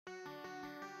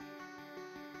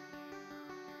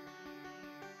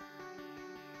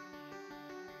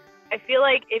I feel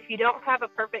like if you don't have a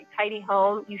perfect, tidy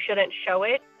home, you shouldn't show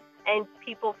it. And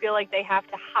people feel like they have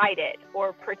to hide it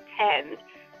or pretend.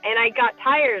 And I got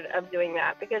tired of doing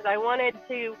that because I wanted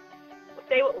to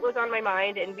say what was on my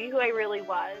mind and be who I really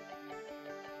was.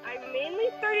 I mainly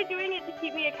started doing it to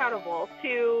keep me accountable,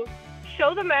 to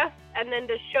show the mess and then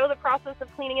to show the process of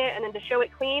cleaning it and then to show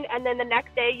it clean. And then the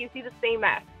next day you see the same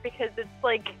mess because it's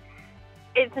like,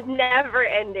 it's never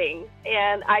ending.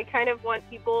 And I kind of want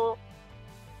people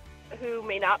who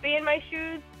may not be in my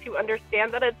shoes to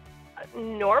understand that it's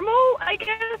normal, I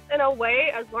guess, in a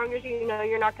way, as long as you know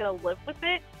you're not going to live with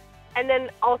it. And then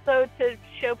also to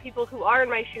show people who are in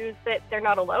my shoes that they're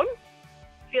not alone.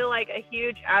 I feel like a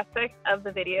huge aspect of the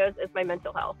videos is my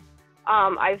mental health.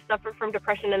 I've suffered from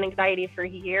depression and anxiety for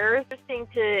years. It's interesting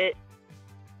to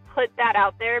put that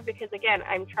out there because, again,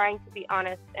 I'm trying to be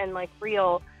honest and like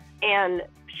real and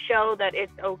show that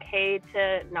it's okay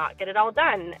to not get it all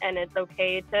done, and it's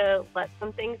okay to let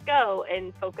some things go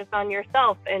and focus on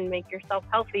yourself and make yourself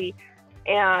healthy.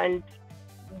 And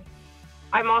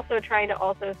I'm also trying to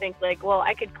also think like, well,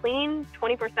 I could clean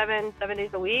 24/7, 7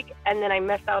 days a week, and then I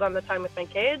miss out on the time with my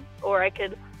kids, or I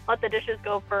could let the dishes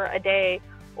go for a day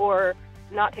or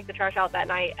not take the trash out that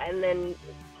night and then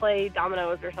play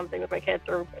dominoes or something with my kids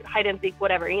or hide and seek,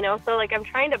 whatever, you know? So like I'm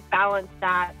trying to balance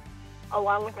that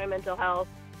along with my mental health.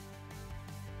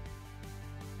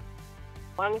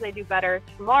 As long as I do better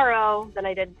tomorrow than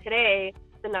I did today,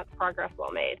 then that's progress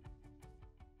well made.